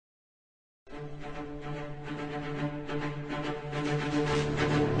In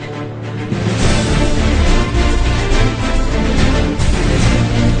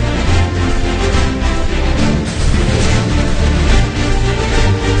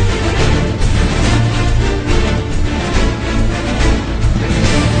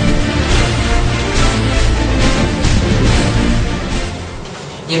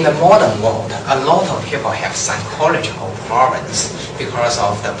the modern world, a lot of people have psychological problems because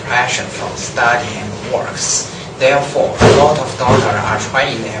of the pressure from study and works. Therefore, a lot of doctors are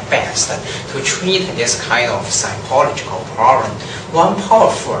trying their best to treat this kind of psychological problem. One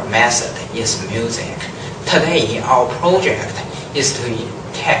powerful method is music. Today, our project is to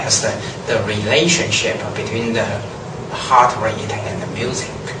test the relationship between the heart rate and the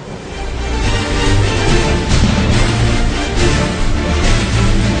music.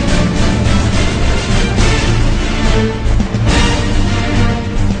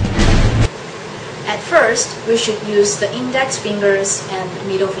 First, we should use the index fingers and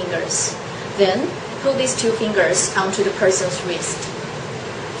middle fingers. Then, put these two fingers onto the person's wrist.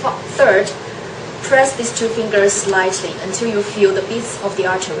 Third, press these two fingers slightly until you feel the beats of the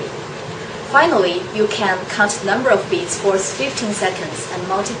artery. Finally, you can count the number of beats for 15 seconds and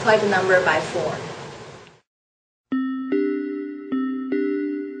multiply the number by 4.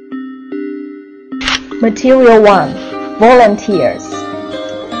 Material 1. Volunteers.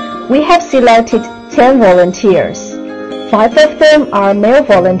 We have selected 10 volunteers. 5 of them are male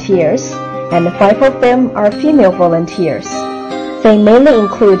volunteers and 5 of them are female volunteers. They mainly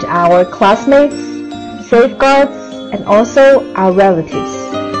include our classmates, safeguards, and also our relatives.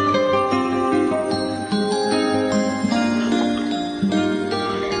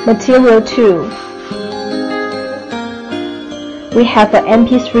 Material 2. We have an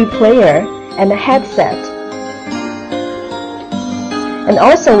MP3 player and a headset. And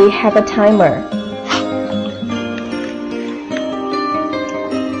also we have a timer.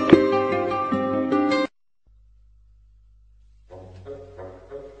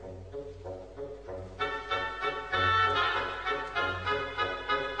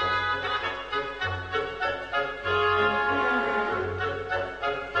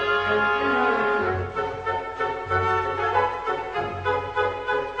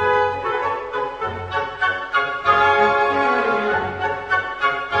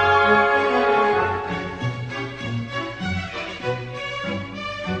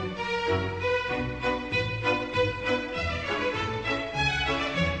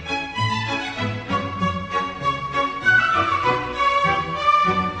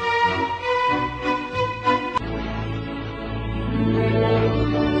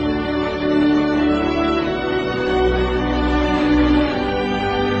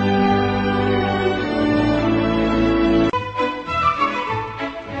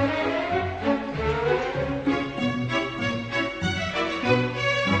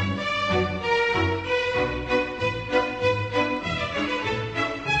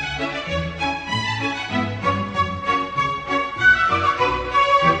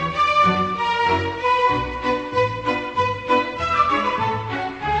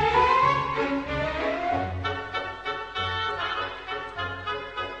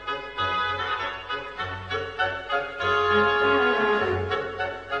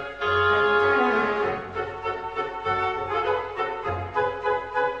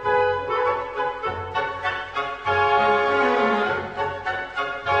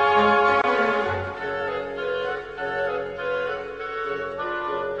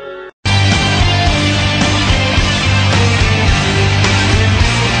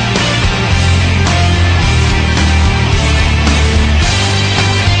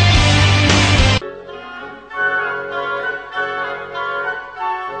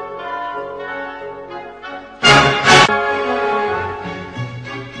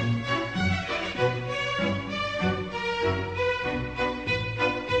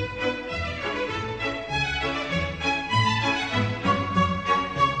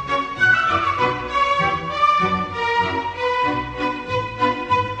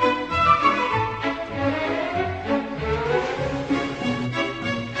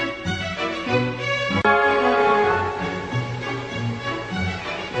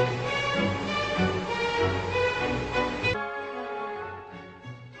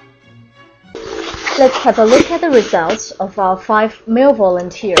 Let's have a look at the results of our 5 male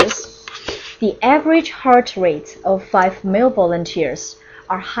volunteers. The average heart rate of 5 male volunteers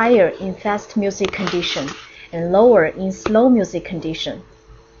are higher in fast music condition and lower in slow music condition.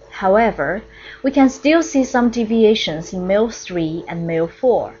 However, we can still see some deviations in male 3 and male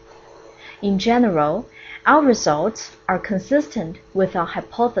 4. In general, our results are consistent with our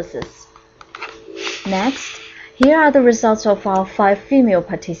hypothesis. Next, here are the results of our 5 female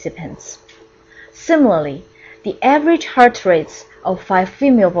participants. Similarly, the average heart rates of 5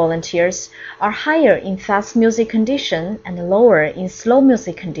 female volunteers are higher in fast music condition and lower in slow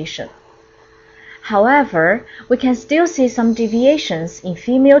music condition. However, we can still see some deviations in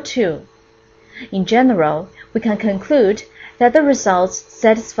female too. In general, we can conclude that the results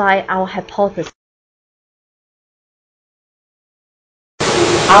satisfy our hypothesis.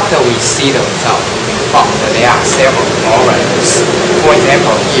 After we see the result, we found that there are several problems. For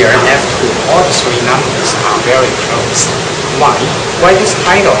example, here F2, all the 3 numbers are very close. Why this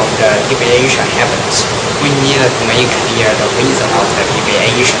kind of the deviation happens? We need to make clear the reason of the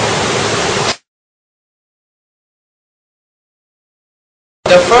deviation.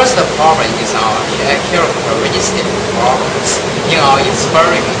 The first problem is our characteristic problems. In our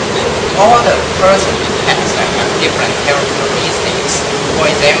experiment, all the persons we test have different characteristics. For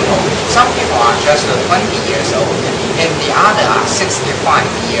example, some people are just 20 years old, and the other are 65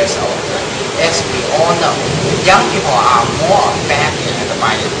 years old. As we all know, young people are more affected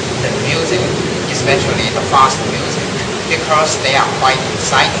by the music, especially the fast music, because they are quite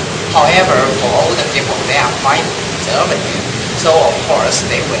exciting. However, for older people, they are quite conservative. So of course,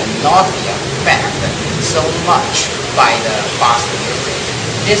 they will not be affected so much by the fast music.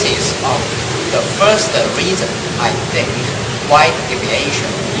 This is the first reason, I think, why deviation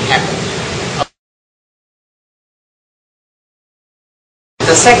happens.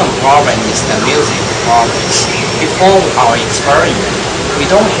 The second problem is the music problems. Before our experiment, we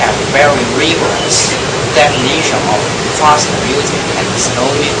don't have very rigorous definition of fast music and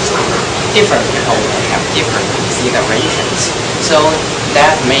slow music. Different people will have different considerations, so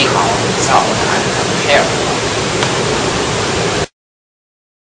that make our result uncomparable.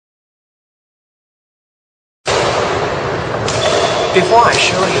 Before I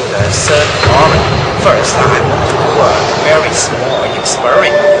show you the third problem, first I want to do a very small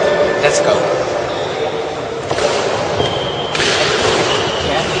experiment. Let's go.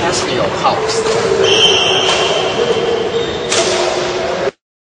 Can I test your pulse?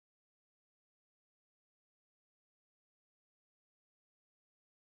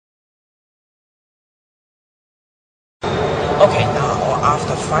 Okay, now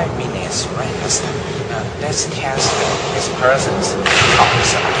after 5 minutes rest, let's test this person's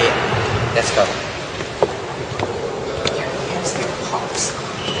pulse again. Let's go. Can you test your pulse?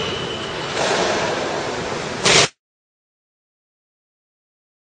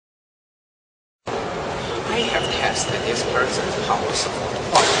 I have tested this person's pulse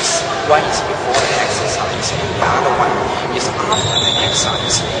twice. One is before the exercise and the other one is after the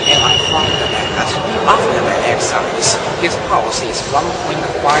exercise. And I found that after the exercise, his pulse is 1.5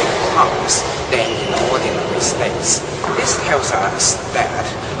 times than in ordinary states. This tells us that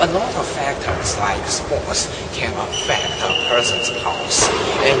a lot of factors like sports can affect a person's pulse.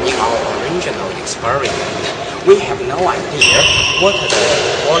 And in our original experiment, we have no idea what the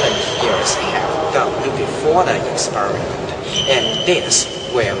volunteers have done before the experiment. And this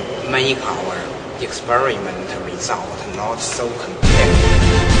will make our experiment result not so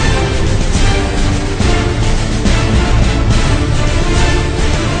comparable.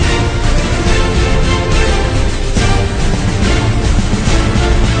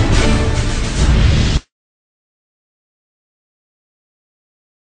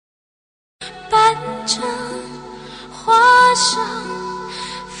伴着花上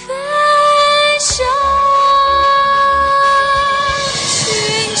飞翔，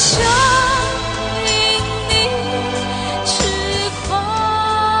心想因你翅膀，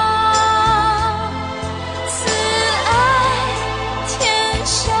慈爱天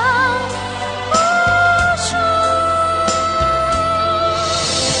下无处，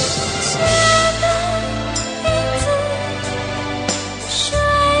写的影子，水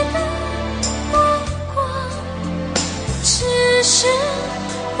的波光，只是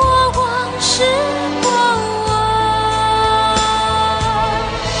我往事。